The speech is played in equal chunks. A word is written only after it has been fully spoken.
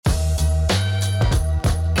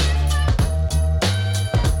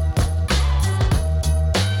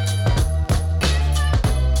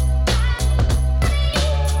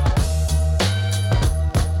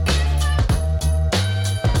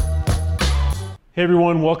Hey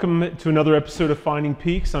everyone, welcome to another episode of Finding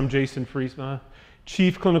Peaks. I'm Jason Friesma,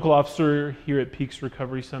 Chief Clinical Officer here at Peaks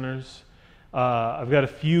Recovery Centers. I've got a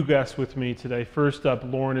few guests with me today. First up,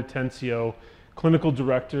 Lauren Atencio, Clinical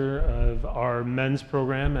Director of our men's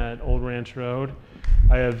program at Old Ranch Road.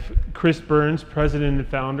 I have Chris Burns, President and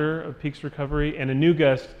Founder of Peaks Recovery, and a new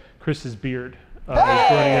guest, Chris's beard. Is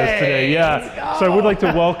joining us today. Yeah, so I would like to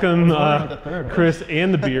welcome Chris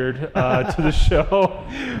and the beard to the show.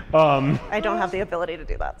 I don't have the ability to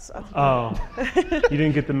do that, so. Oh, you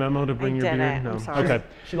didn't get the memo to bring your beard? No. I'm sorry. Okay.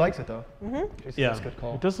 She likes it though. Mm-hmm. She says it's a good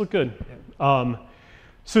call. It does look good. Yeah.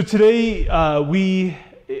 So today I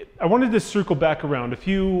wanted to circle back around. A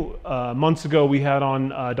few months ago, we had on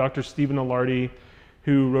Dr. Stephen Ilardi,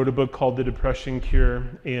 who wrote a book called The Depression Cure,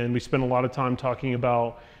 and we spent a lot of time talking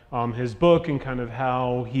about his book and kind of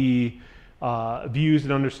how he views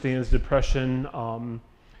and understands depression.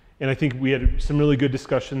 And I think we had some really good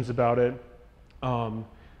discussions about it. And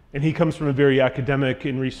he comes from a very academic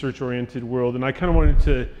and research-oriented world. And I kind of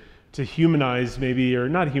wanted to humanize maybe, or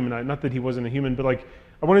not humanize, not that he wasn't a human, but like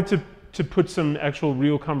I wanted to put some actual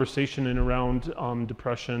real conversation in around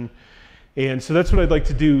depression. And so that's what I'd like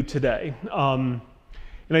to do today. And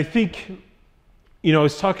I think, you know, I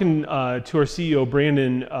was talking to our CEO,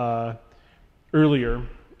 Brandon, earlier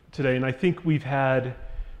today, and I think we've had,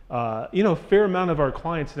 a fair amount of our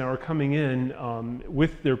clients now are coming in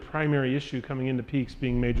with their primary issue coming into Peaks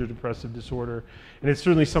being major depressive disorder. And it's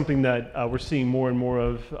certainly something that we're seeing more and more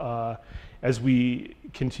of as we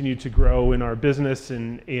continue to grow in our business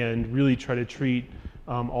and really try to treat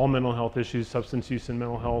all mental health issues, substance use and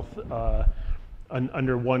mental health,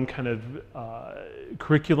 under one kind of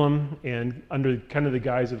curriculum and under kind of the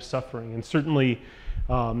guise of suffering. And certainly,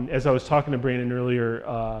 as I was talking to Brandon earlier,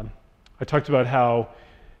 I talked about how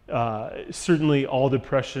certainly all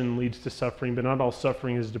depression leads to suffering, but not all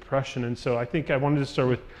suffering is depression. And so I think I wanted to start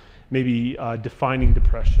with maybe defining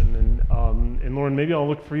depression. And Lauren, maybe I'll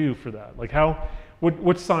look for you for that. Like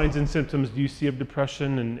what signs and symptoms do you see of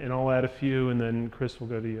depression? And I'll add a few, and then Chris will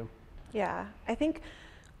go to you. Yeah, I think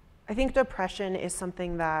depression is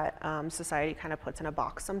something that society kind of puts in a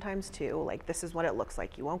box sometimes too. Like, this is what it looks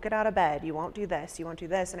like. You won't get out of bed. You won't do this. You won't do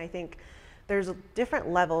this. And I think there's different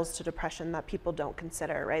levels to depression that people don't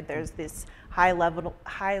consider, right? There's this high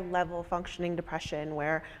level functioning depression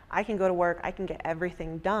where I can go to work, I can get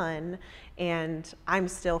everything done, and I'm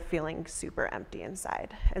still feeling super empty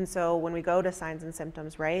inside. And so when we go to signs and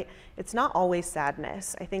symptoms, right, it's not always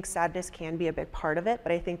sadness. I think sadness can be a big part of it,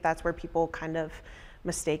 but I think that's where people kind of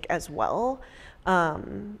mistake as well.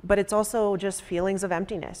 But it's also just feelings of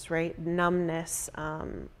emptiness, right? Numbness,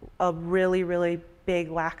 a really, really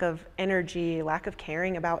big lack of energy, lack of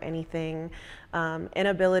caring about anything,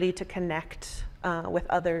 inability to connect with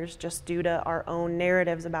others just due to our own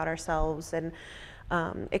narratives about ourselves. And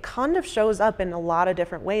it kind of shows up in a lot of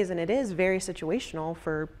different ways, and it is very situational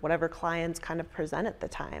for whatever clients kind of present at the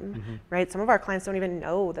time, right? Some of our clients don't even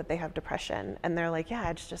know that they have depression, and they're like, yeah,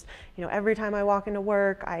 it's just, every time I walk into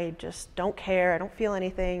work, I just don't care, I don't feel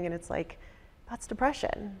anything, and it's like, that's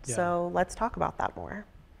depression. Yeah. So let's talk about that more.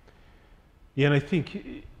 Yeah, and I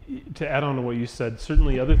think to add on to what you said,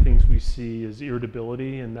 certainly other things we see is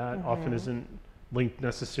irritability, and that often isn't linked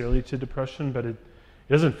necessarily to depression, but it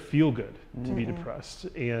doesn't feel good to be depressed.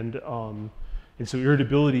 And so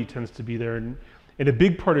irritability tends to be there. And a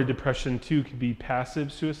big part of depression too can be passive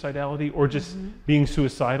suicidality or just being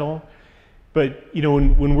suicidal. But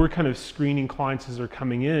when we're kind of screening clients as they're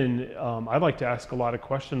coming in, I like to ask a lot of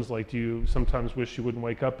questions like, do you sometimes wish you wouldn't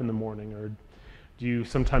wake up in the morning? Or do you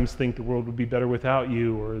sometimes think the world would be better without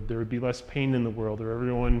you? Or there would be less pain in the world? Or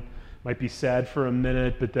everyone might be sad for a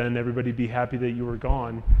minute, but then everybody'd be happy that you were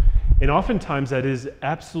gone. And oftentimes that is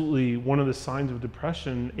absolutely one of the signs of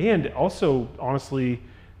depression, and also, honestly,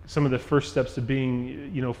 some of the first steps to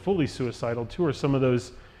being, fully suicidal too, are some of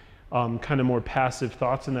those kind of more passive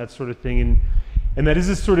thoughts and that sort of thing. And that is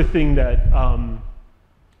the sort of thing that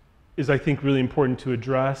is, I think, really important to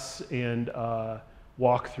address and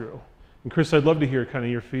walk through. And Chris, I'd love to hear kind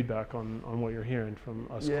of your feedback on what you're hearing from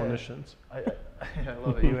us clinicians. I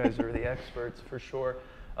love it. You guys are the experts for sure.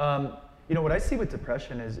 What I see with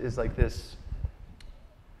depression is like this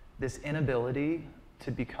inability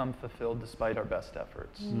to become fulfilled despite our best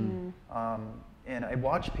efforts. And I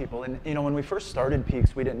watch people, and when we first started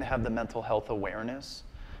Peaks, we didn't have the mental health awareness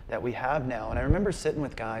that we have now. And I remember sitting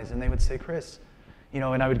with guys, and they would say, Chris,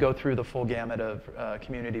 and I would go through the full gamut of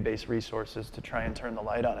community-based resources to try and turn the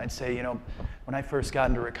light on. I'd say, when I first got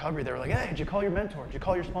into recovery, they were like, hey, did you call your mentor? Did you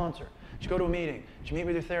call your sponsor? Did you go to a meeting? Did you meet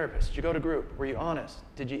with your therapist? Did you go to group? Were you honest?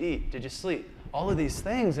 Did you eat? Did you sleep? all of these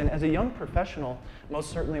things. And as a young professional, most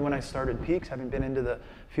certainly when I started Peaks, having been into the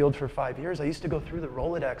field for 5 years, I used to go through the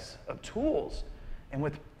Rolodex of tools. And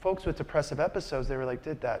with folks with depressive episodes, they were like,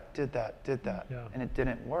 did that, Yeah. and it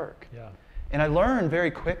didn't work. Yeah. And I learned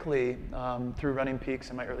very quickly through running Peaks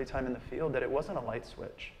in my early time in the field that it wasn't a light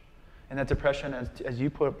switch. And that depression, as you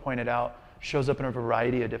pointed out, shows up in a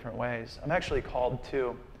variety of different ways. I'm actually called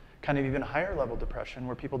to kind of even higher level depression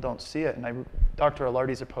where people don't see it. And Dr.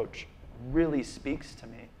 Ilardi's approach really speaks to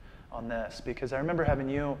me on this, because I remember having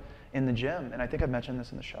you in the gym, and I think I've mentioned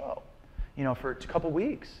this in the show, you know, for a couple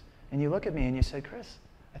weeks. And you look at me and you say, Chris,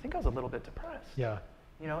 I think I was a little bit depressed. Yeah.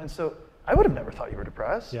 You know, and so I would have never thought you were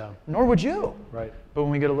depressed. Yeah. Nor would you. Right. But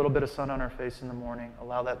when we get a little bit of sun on our face in the morning,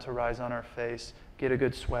 allow that to rise on our face, get a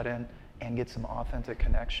good sweat in, and get some authentic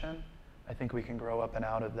connection, I think we can grow up and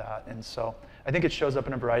out of that. And so I think it shows up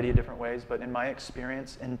in a variety of different ways, but in my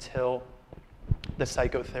experience, until the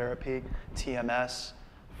psychotherapy, TMS,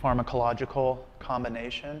 pharmacological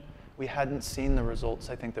combination, we hadn't seen the results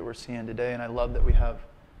I think that we're seeing today. And I love that we have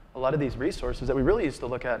a lot of these resources that we really used to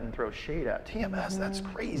look at and throw shade at. TMS, that's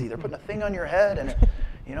crazy. They're putting a thing on your head, and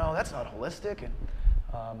you know, that's not holistic.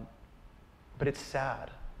 And, but it's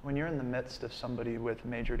sad when you're in the midst of somebody with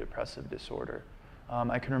major depressive disorder.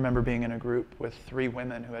 I can remember being in a group with 3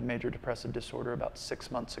 women who had major depressive disorder about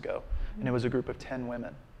 6 months ago, and it was a group of 10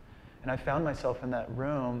 women. And I found myself in that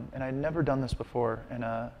room, and I'd never done this before in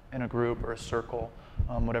a group or a circle,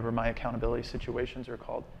 whatever my accountability situations are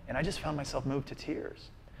called. And I just found myself moved to tears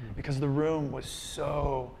because the room was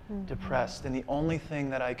so depressed, and the only thing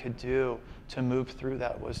that I could do to move through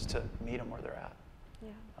that was to meet them where they're at.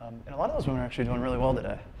 Yeah. And a lot of those women are actually doing really well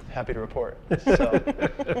today. Happy to report, so,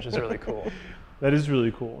 which is really cool. That is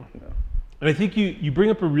really cool. Yeah. And I think you bring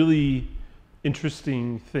up a really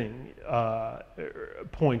interesting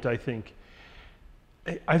point, I think.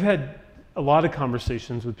 I've had a lot of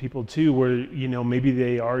conversations with people too where, you know, maybe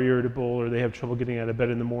they are irritable or they have trouble getting out of bed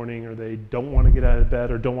in the morning, or they don't want to get out of bed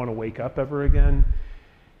or don't want to wake up ever again.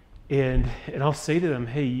 And I'll say to them,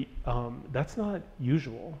 hey, that's not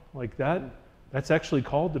usual. Like that's actually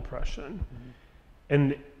called depression.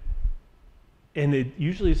 And it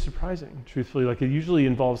usually is surprising, truthfully. Like it usually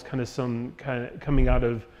involves some kind of coming out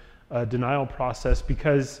of a denial process,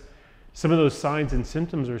 because some of those signs and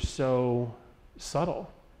symptoms are so subtle.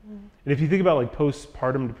 And if you think about like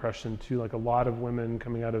postpartum depression too, like a lot of women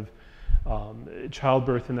coming out of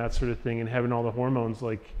childbirth and that sort of thing and having all the hormones,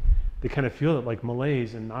 like they kind of feel it like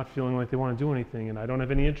malaise and not feeling like they want to do anything, and I don't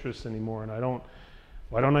have any interest anymore, and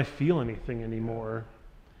why don't I feel anything anymore?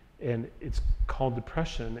 And it's called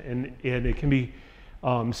depression, and it can be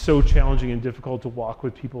so challenging and difficult to walk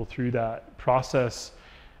with people through that process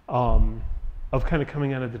of kind of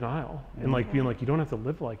coming out of denial and like being like, you don't have to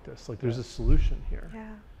live like this. Like there's a solution here. Yeah.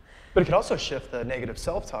 But it could also shift the negative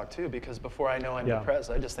self-talk too, because before I know I'm depressed,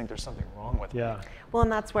 I just think there's something wrong with me. Well,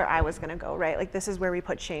 and that's where I was going to go, right? Like this is where we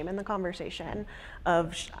put shame in the conversation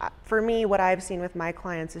of, for me, what I've seen with my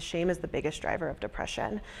clients is shame is the biggest driver of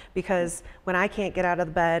depression, because when I can't get out of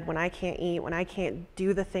the bed, when I can't eat, when I can't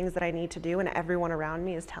do the things that I need to do, and everyone around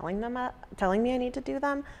me is telling me I need to do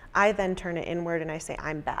them, I then turn it inward and I say,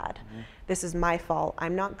 I'm bad. This is my fault.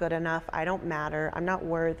 I'm not good enough. I don't matter. I'm not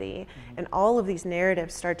worthy. And all of these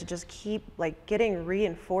narratives start to just keep like getting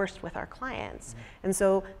reinforced with our clients. And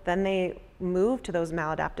so then they move to those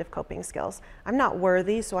maladaptive coping skills. I'm not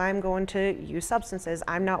worthy, so I'm going to use substances.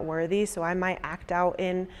 I'm not worthy, so I might act out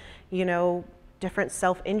in, you know, different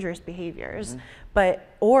self-injurious behaviors.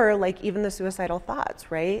 Or like even the suicidal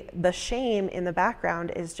thoughts, right? The shame in the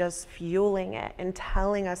background is just fueling it and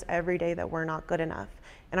telling us every day that we're not good enough.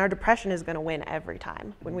 And our depression is going to win every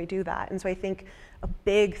time when we do that. And so I think a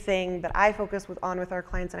big thing that I focus on with our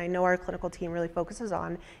clients, and I know our clinical team really focuses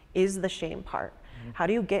on, is the shame part. How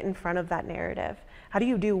do you get in front of that narrative? How do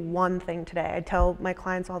you do one thing today? I tell my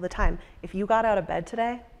clients all the time, if you got out of bed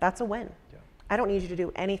today, that's a win. I don't need you to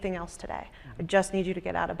do anything else today. I just need you to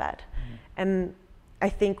get out of bed. And I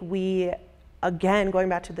think we, again, going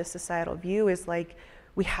back to the societal view, is like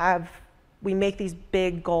we make these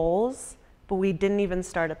big goals, but we didn't even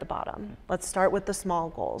start at the bottom. Let's start with the small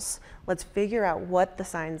goals. Let's figure out what the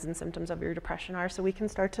signs and symptoms of your depression are so we can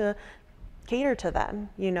start to cater to them,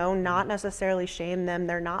 you know, not necessarily shame them.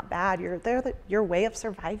 They're not bad. They're your way of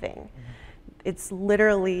surviving. It's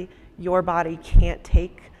literally your body can't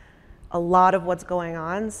take a lot of what's going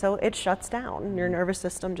on, so it shuts down. Your nervous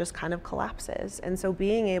system just kind of collapses. And so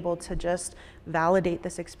being able to just validate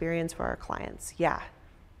this experience for our clients, yeah,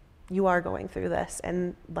 you are going through this,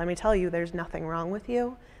 and let me tell you, there's nothing wrong with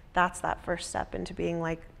you. That's that first step into being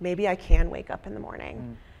like, maybe I can wake up in the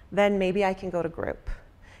morning. Then maybe I can go to group.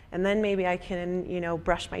 and then maybe I can,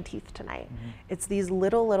 brush my teeth tonight. It's these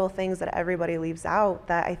little things that everybody leaves out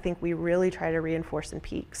that I think we really try to reinforce in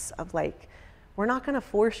Peaks of like, we're not going to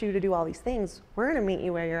force you to do all these things. We're going to meet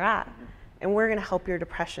you where you're at, and we're going to help your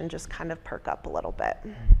depression just kind of perk up a little bit.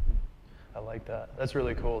 I like that. That's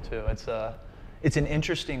really cool too. It's an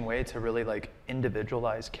interesting way to really like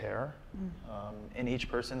individualize care. And each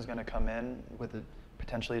person's going to come in with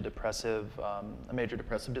potentially a major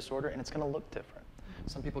depressive disorder, and it's going to look different.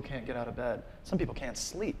 Some people can't get out of bed. Some people can't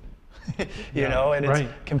sleep, you know, and it's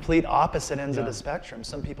complete opposite ends of the spectrum.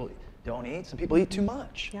 Some people don't eat. Some people eat too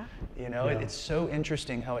much. You know, it's so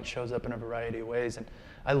interesting how it shows up in a variety of ways. And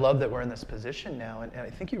I love that we're in this position now. And I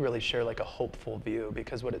think you really share like a hopeful view,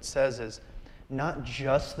 because what it says is not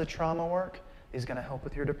just the trauma work is going to help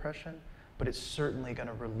with your depression, but it's certainly going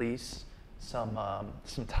to release some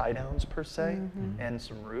tie downs per se, and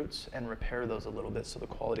some roots, and repair those a little bit so the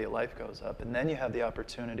quality of life goes up. And then you have the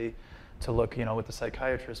opportunity to look, with the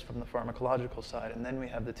psychiatrist from the pharmacological side, and then we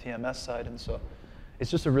have the TMS side. And so it's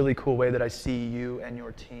just a really cool way that I see you and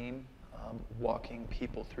your team walking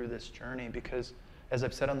people through this journey, because as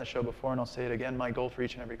I've said on the show before, and I'll say it again, my goal for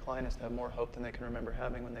each and every client is to have more hope than they can remember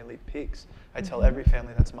having when they leave Peaks. I tell every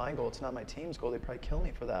family that's my goal. It's not my team's goal. They'd probably kill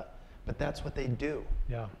me for that. But that's what they do.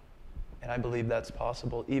 Yeah. And I believe that's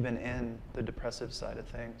possible even in the depressive side of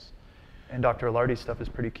things. And Dr. Ilardi's stuff is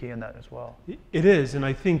pretty key in that as well. It is, and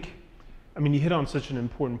I think, you hit on such an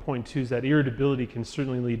important point too, is that irritability can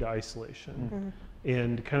certainly lead to isolation.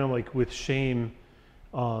 And kind of like with shame,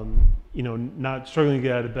 not struggling to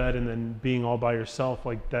get out of bed and then being all by yourself,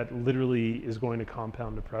 like that literally is going to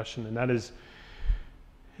compound depression. And that is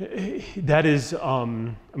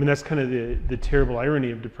that's kind of the terrible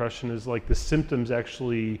irony of depression, is like the symptoms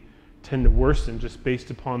actually tend to worsen just based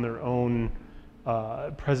upon their own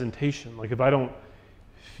presentation. Like if I don't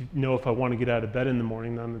know if I want to get out of bed in the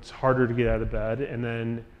morning, then it's harder to get out of bed. And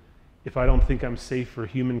then if I don't think I'm safe for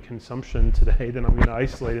human consumption today, then I'm going to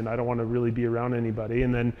isolate and I don't want to really be around anybody.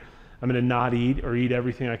 And then I'm going to not eat or eat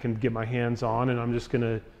everything I can get my hands on, and I'm just going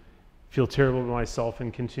to feel terrible about myself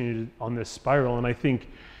and continue on this spiral. And I think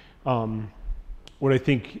what I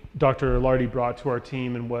think Dr. Ilardi brought to our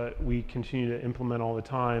team, and what we continue to implement all the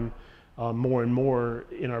time, more and more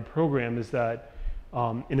in our program, is that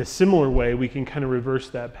in a similar way we can kind of reverse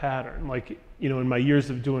that pattern. Like, in my years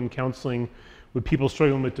of doing counseling with people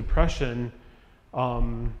struggling with depression,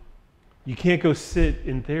 you can't go sit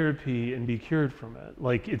in therapy and be cured from it.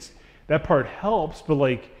 Like, that part helps, but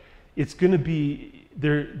like it's going to be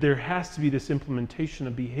there has to be this implementation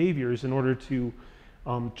of behaviors in order to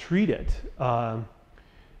treat it, and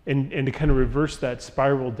to kind of reverse that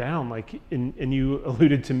spiral down. Like, and you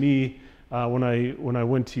alluded to me when I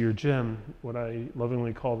went to your gym, what I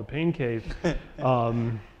lovingly call the pain cave.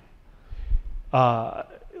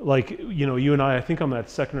 Like, you and I think on that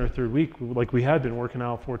second or third week, like we had been working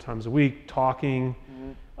out 4 times a week, talking,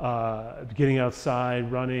 getting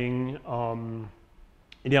outside, running,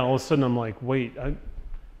 and all of a sudden I'm like, wait, I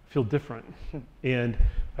feel different. And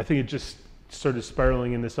I think it just started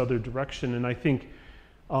spiraling in this other direction. And I think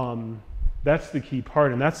that's the key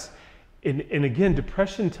part. And again,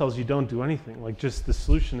 depression tells you don't do anything. Like, just the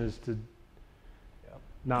solution is to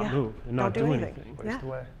not move and not do anything.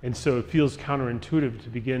 And so it feels counterintuitive to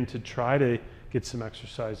begin to try to get some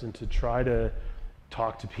exercise and to try to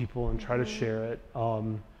talk to people and try to share it.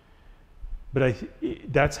 But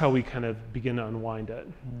that's how we kind of begin to unwind it.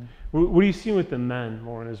 What do you see with the men,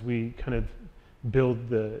 Lauren, as we kind of build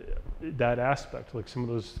that aspect, like some of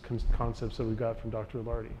those concepts that we got from Dr.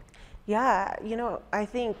 Ilardi? Yeah, I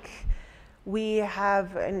think we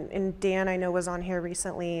have, and Dan I know was on here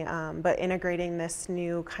recently, but integrating this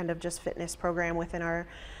new kind of just fitness program within our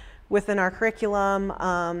curriculum.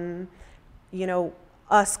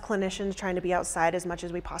 Us clinicians trying to be outside as much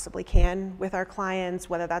as we possibly can with our clients,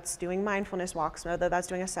 whether that's doing mindfulness walks, whether that's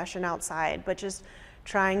doing a session outside, but just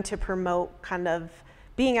trying to promote kind of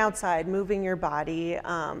being outside, moving your body,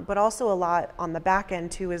 but also a lot on the back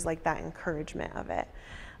end too is like that encouragement of it.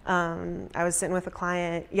 I was sitting with a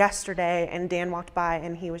client yesterday and Dan walked by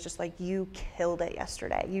and he was just like, you killed it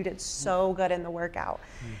yesterday. You did so good in the workout.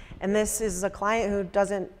 And this is a client who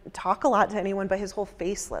doesn't talk a lot to anyone, but his whole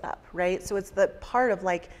face lit up, right? So it's the part of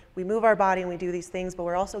like, we move our body and we do these things, but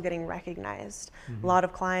we're also getting recognized. A lot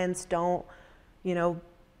of clients don't,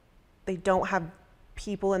 they don't have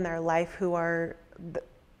people in their life who are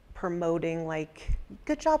promoting like,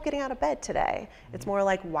 good job getting out of bed today. It's more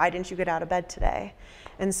like, why didn't you get out of bed today?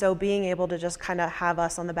 And so being able to just kind of have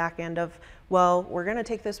us on the back end of, well, we're going to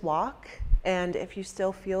take this walk, and if you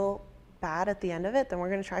still feel bad at the end of it, then we're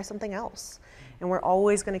going to try something else. And we're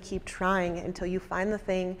always going to keep trying until you find the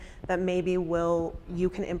thing that maybe you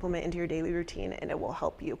can implement into your daily routine, and it will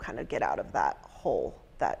help you kind of get out of that hole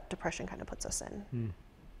that depression kind of puts us in.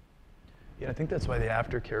 Yeah, I think that's why the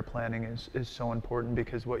aftercare planning is so important,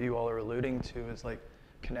 because what you all are alluding to is like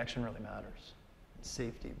connection really matters.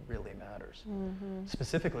 Safety really matters.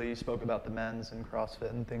 Specifically, you spoke about the men's and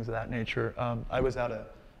CrossFit and things of that nature. I was out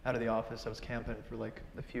of the office. I was camping for like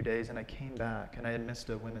a few days, and I came back, and I had missed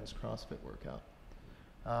a women's CrossFit workout.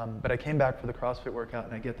 But I came back for the CrossFit workout,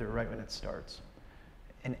 and I get there right when it starts.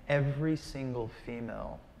 And every single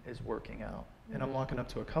female is working out. And I'm walking up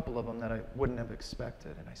to a couple of them that I wouldn't have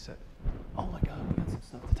expected. And I said, oh my God, we got some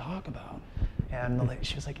stuff to talk about. And the lady,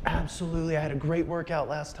 she was like, absolutely, I had a great workout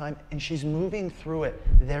last time. And she's moving through it.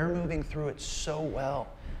 They're moving through it so well,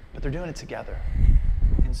 but they're doing it together.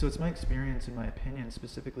 And so it's my experience, in my opinion,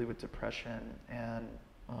 specifically with depression and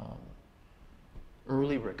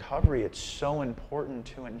early recovery, it's so important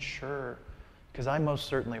to ensure, because I most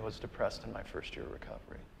certainly was depressed in my first year of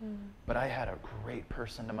recovery, but I had a great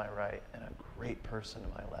person to my right and a great person to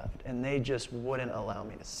my left, and they just wouldn't allow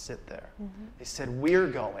me to sit there. They said, we're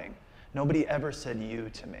going. Nobody ever said you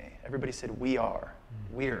to me. Everybody said, we are.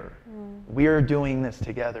 We're doing this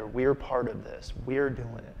together. We're part of this. We're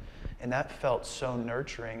doing it. And that felt so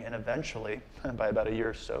nurturing, and eventually, by about a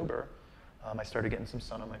year sober, I started getting some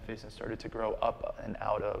sun on my face and started to grow up and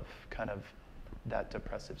out of kind of that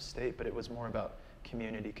depressive state. But it was more about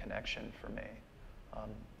community connection for me,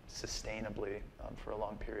 sustainably for a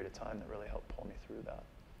long period of time, that really helped pull me through that.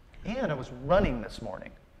 And I was running this morning,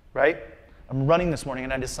 right? I'm running this morning,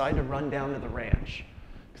 and I decided to run down to the ranch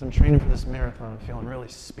because I'm training for this marathon. I'm feeling really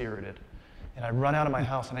spirited. And I run out of my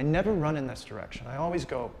house, and I never run in this direction. I always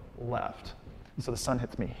go left, so the sun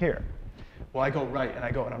hits me here. Well, I go right, and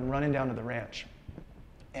I'm running down to the ranch,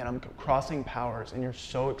 and I'm crossing Powers, and you're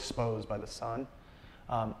so exposed by the sun,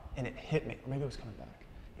 and it hit me, or maybe it was coming back,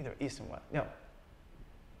 either east and west. No,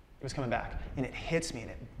 it was coming back, and it hits me,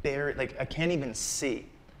 and it like I can't even see.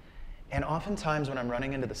 And oftentimes when I'm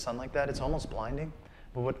running into the sun like that, it's almost blinding.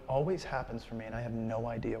 But what always happens for me, and I have no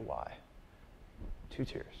idea why, 2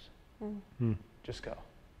 tears. Just go.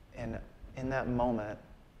 And in that moment,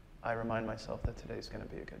 I remind myself that today's going to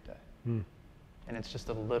be a good day. And it's just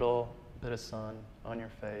a little bit of sun on your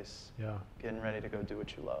face, getting ready to go do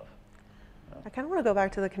what you love. I kind of want to go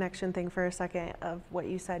back to the connection thing for a second of what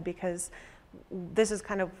you said, because this is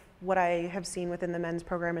kind of what I have seen within the men's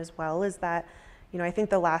program as well, is that, you know, I think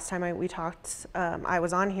the last time we talked, I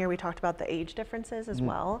was on here, we talked about the age differences as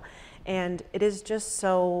well. And it is just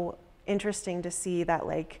so interesting to see that,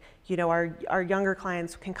 like, you know, our younger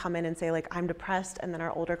clients can come in and say, like, I'm depressed, and then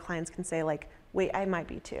our older clients can say, like, wait, I might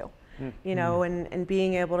be too. You know, and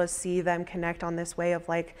being able to see them connect on this way of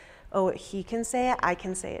like, oh, he can say it, I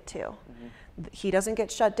can say it too. He doesn't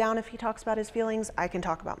get shut down if he talks about his feelings, I can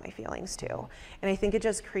talk about my feelings too. And I think it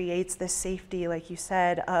just creates this safety, like you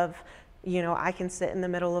said, of, you know, I can sit in the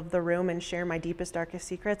middle of the room and share my deepest, darkest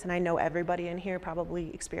secrets, and I know everybody in here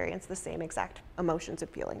probably experienced the same exact emotions and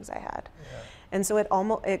feelings I had. And so it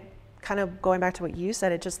kind of going back to what you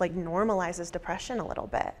said, it just like normalizes depression a little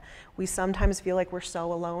bit. We sometimes feel like we're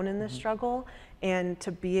so alone in this struggle, and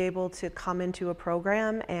to be able to come into a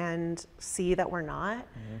program and see that we're not,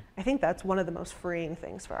 I think that's one of the most freeing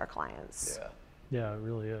things for our clients. Yeah, it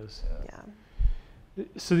really is. Yeah.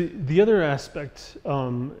 So the other aspect,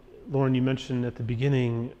 Lauren, you mentioned at the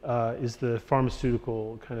beginning, is the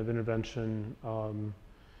pharmaceutical kind of intervention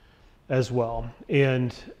as well.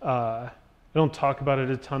 And I don't talk about it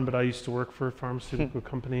a ton, but I used to work for a pharmaceutical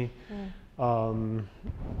company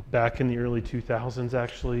back in the early 2000s,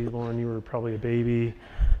 actually. Lauren, you were probably a baby,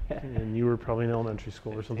 and you were probably in elementary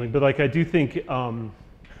school or something. But like, I do think the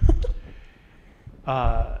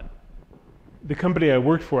company I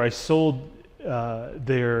worked for, I sold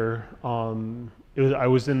their, I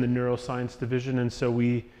was in the neuroscience division, and so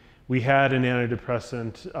we had an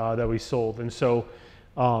antidepressant that we sold. And so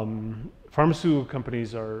pharmaceutical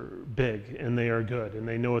companies are big, and they are good, and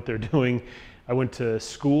they know what they're doing. I went to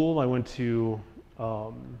school. I went to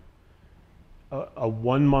a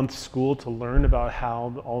 1-month school to learn about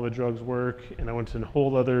how all the drugs work, and I went to a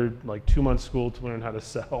whole other like 2-month school to learn how to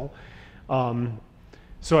sell.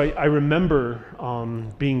 So I remember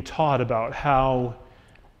being taught about how,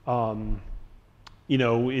 you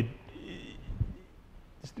know,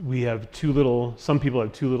 we have some people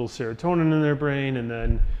have too little serotonin in their brain, and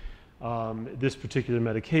then this particular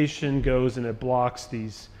medication goes and it blocks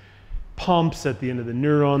these pumps at the end of the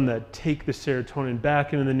neuron that take the serotonin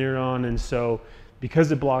back into the neuron. And so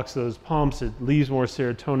because it blocks those pumps, it leaves more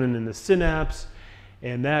serotonin in the synapse.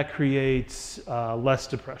 and that creates less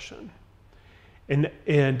depression.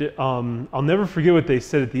 And I'll never forget what they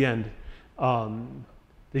said at the end.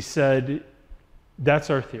 They said, "That's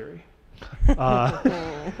our theory,"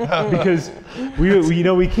 because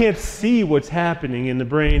we can't see what's happening in the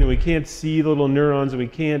brain, and we can't see the little neurons, and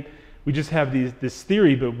we just have this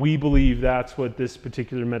theory, but we believe that's what this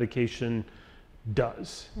particular medication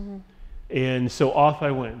does. Mm-hmm. And so off I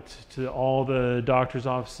went to all the doctor's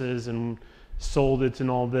offices and sold it and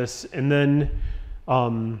all this, and then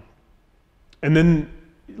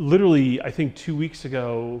literally, I think 2 weeks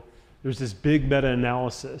ago, there's this big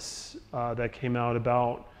meta-analysis that came out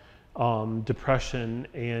about depression,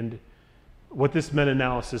 and what this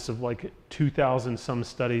meta-analysis of like 2,000 some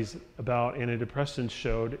studies about antidepressants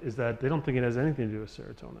showed is that they don't think it has anything to do with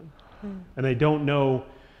serotonin. And they don't know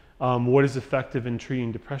what is effective in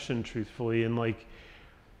treating depression truthfully. And like,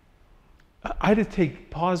 I had to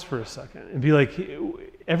pause for a second and be like,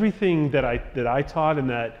 everything that I taught and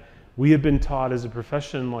that we have been taught as a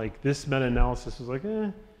profession, like this meta-analysis was like,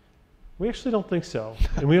 we actually don't think so,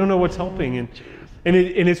 and we don't know what's helping. And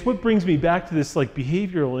it's what brings me back to this like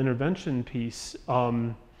behavioral intervention piece,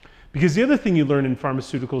 because the other thing you learn in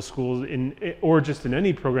pharmaceutical schools or just in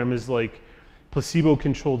any program is like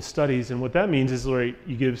placebo-controlled studies, and what that means is like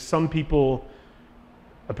you give some people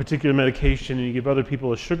a particular medication and you give other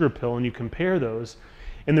people a sugar pill and you compare those.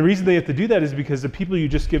 And the reason they have to do that is because the people you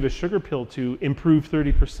just give a sugar pill to improve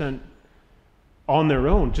 30% on their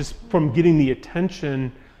own, just from getting the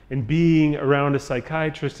attention and being around a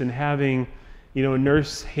psychiatrist and having, a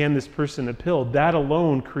nurse hand this person a pill. That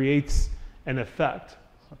alone creates an effect.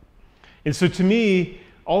 And so to me,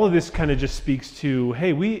 all of this kind of just speaks to,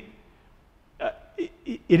 hey,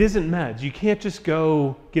 it isn't meds. You can't just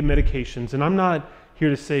go get medications. And I'm not here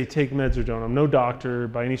to say take meds or don't. I'm no doctor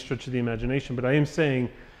by any stretch of the imagination, but I am saying,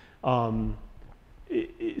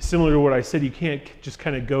 similar to what I said, you can't just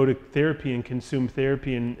kind of go to therapy and consume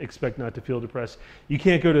therapy and expect not to feel depressed. You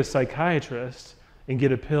can't go to a psychiatrist and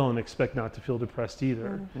get a pill and expect not to feel depressed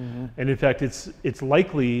either. Mm-hmm. And in fact, it's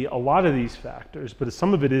likely a lot of these factors, but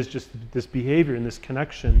some of it is just this behavior and this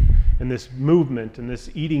connection and this movement and this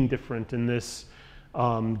eating different and this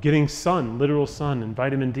getting sun, literal sun and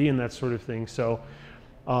vitamin D and that sort of thing. So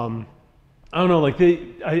I don't know, like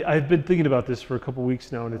I've been thinking about this for a couple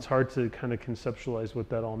weeks now, and it's hard to kind of conceptualize what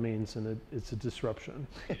that all means, and it's a disruption.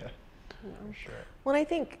 Yeah, for sure. Well, I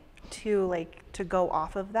think too, like to go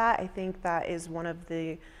off of that, I think that is one of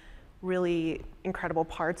the really incredible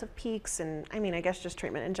parts of Peaks, and I mean, I guess just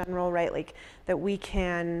treatment in general, right? Like that we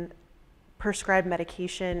can prescribe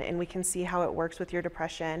medication and we can see how it works with your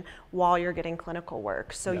depression while you're getting clinical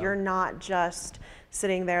work. So you're not just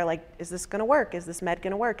sitting there like, is this gonna work? Is this med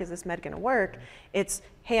gonna work? Is this med gonna work? It's,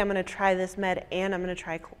 hey, I'm gonna try this med and I'm gonna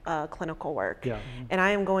try clinical work. Yeah. And I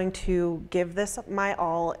am going to give this my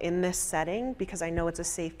all in this setting because I know it's a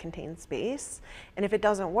safe, contained space. And if it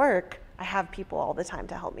doesn't work, I have people all the time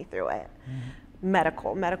to help me through it.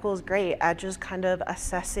 Mm-hmm. Medical is great at just kind of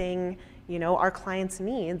assessing our clients'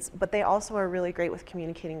 needs, but they also are really great with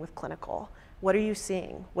communicating with clinical. What are you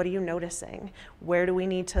seeing? What are you noticing? Where do we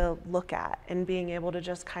need to look at? And being able to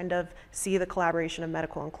just kind of see the collaboration of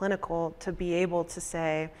medical and clinical to be able to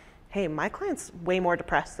say, hey, my client's way more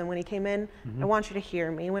depressed than when he came in. Mm-hmm. I want you to hear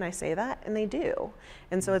me when I say that, and they do.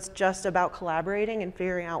 And so it's just about collaborating and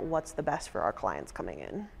figuring out what's the best for our clients coming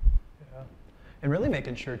in. Yeah. And really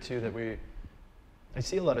making sure too that I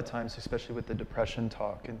see a lot of times, especially with the depression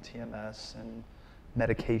talk and TMS and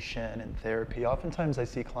medication and therapy, oftentimes I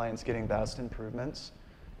see clients getting vast improvements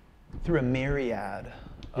through a myriad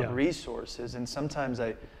of resources. And sometimes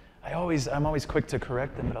I'm always quick to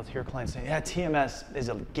correct them, but I'll hear clients say, yeah, TMS is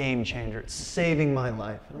a game changer. It's saving my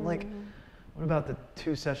life. And I'm like, what about the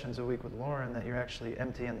 2 sessions a week with Lauren that you're actually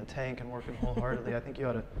emptying the tank and working wholeheartedly? I think you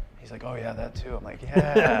ought to. He's like, oh yeah, that too. I'm like,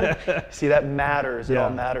 yeah. See, that matters. It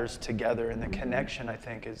all matters together. And the connection, I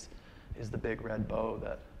think, is the big red bow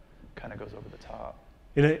that kind of goes over the top.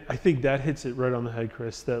 And I think that hits it right on the head,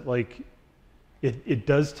 Chris, that like it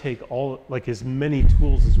does take as many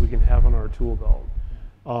tools as we can have on our tool belt.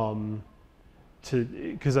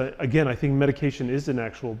 Because I think medication is an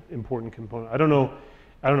actual important component. I don't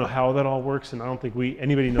know how that all works, and I don't think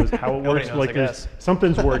anybody knows how it works. But like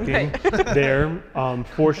something's working there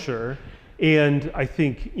for sure. And I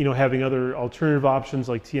think having other alternative options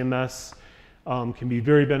like TMS can be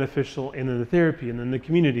very beneficial, and then the therapy, and then the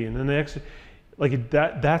community, and then the exercise.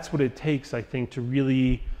 That's what it takes, I think, to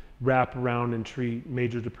really wrap around and treat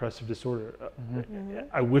major depressive disorder.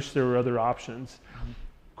 I wish there were other options.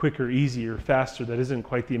 quicker, easier, faster. That isn't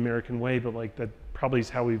quite the American way, but like that probably is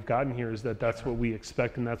how we've gotten here, is that that's what we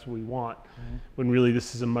expect and that's what we want, when really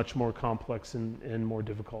this is a much more complex and more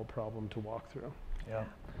difficult problem to walk through. Yeah,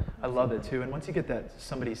 I love it too. And once you get that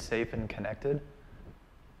somebody safe and connected,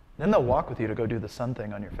 then they'll walk with you to go do the sun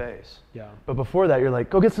thing on your face. Yeah. But before that, you're like,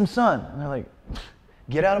 go get some sun. And they're like,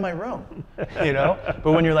 get out of my room, you know?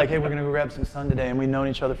 But when you're like, hey, we're gonna go grab some sun today, and we've known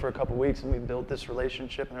each other for a couple weeks, and we've built this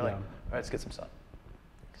relationship, and they're like, all right, let's get some sun.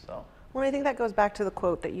 So. Well, I think that goes back to the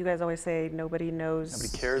quote that you guys always say, nobody knows.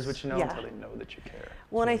 Nobody cares what you know until they know that you care.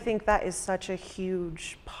 Well, and I think that is such a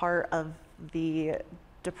huge part of the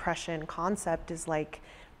depression concept, is like,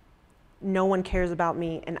 no one cares about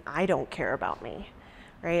me and I don't care about me,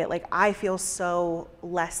 right? Like, I feel so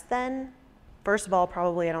less than. First of all,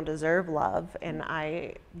 probably I don't deserve love, and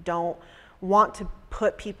I don't want to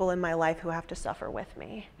put people in my life who have to suffer with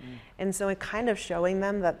me. And so it kind of showing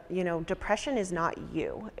them that, you know, depression is not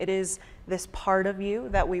you. It is this part of you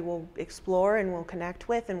that we will explore and will connect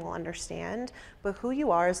with and will understand. But who you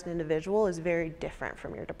are as an individual is very different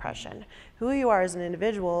from your depression. Who you are as an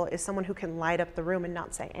individual is someone who can light up the room and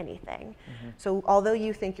not say anything. So although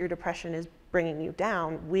you think your depression is bringing you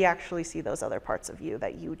down, we actually see those other parts of you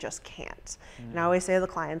that you just can't. And I always say to the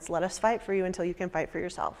clients, let us fight for you until you can fight for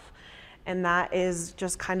yourself. And that is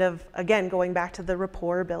just kind of, again, going back to the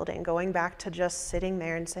rapport building, going back to just sitting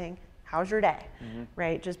there and saying, how's your day,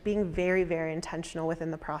 right? Just being very, very intentional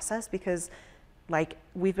within the process, because like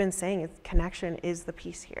we've been saying, connection is the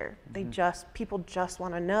piece here. People just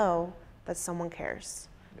want to know that someone cares.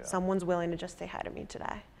 Yeah. Someone's willing to just say hi to me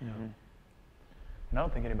today. And I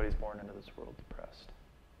don't think anybody's born into this world depressed.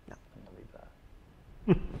 No. I'm gonna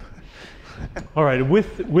leave that. All right,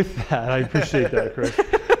 with that, I appreciate that, Chris.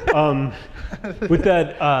 With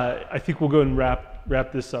that, I think we'll go and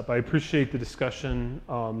wrap this up. I appreciate the discussion.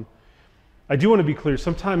 I do want to be clear.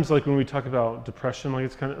 Sometimes, like when we talk about depression,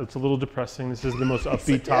 like it's a little depressing. This is the most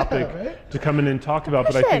upbeat topic to come in and talk about.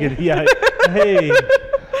 But I think hey,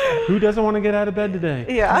 who doesn't want to get out of bed today?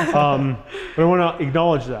 Yeah. But I want to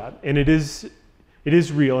acknowledge that, and it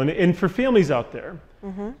is real. And for families out there,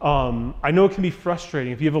 I know it can be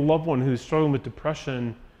frustrating if you have a loved one who's struggling with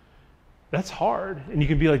depression. That's hard, and you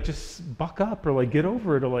can be like, just buck up, or like get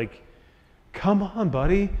over it, or like, come on,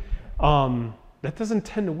 buddy. That doesn't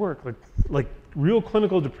tend to work. Like real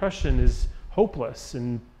clinical depression is hopeless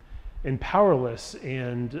and powerless,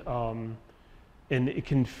 and it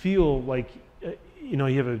can feel like you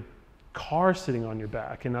have a car sitting on your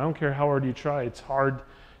back, and I don't care how hard you try, it's hard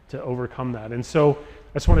to overcome that. And so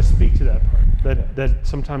I just want to speak to that part, that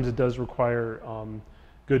sometimes it does require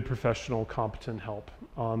good professional, competent help.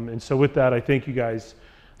 And so with that, I thank you guys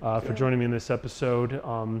for joining me in this episode.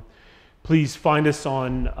 Please find us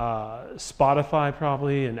on Spotify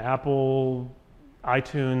probably, and Apple,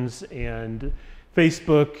 iTunes, and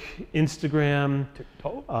Facebook, Instagram.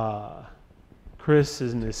 TikTok. Chris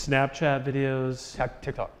is in his Snapchat videos.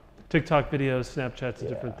 TikTok videos, Snapchat's a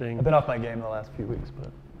different thing. I've been off my game the last few weeks,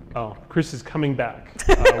 but. Oh, Chris is coming back.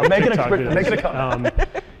 I'm making a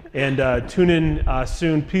comeback. And tune in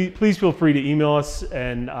soon. Please feel free to email us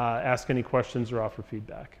and ask any questions or offer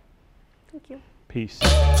feedback. Thank you. Peace.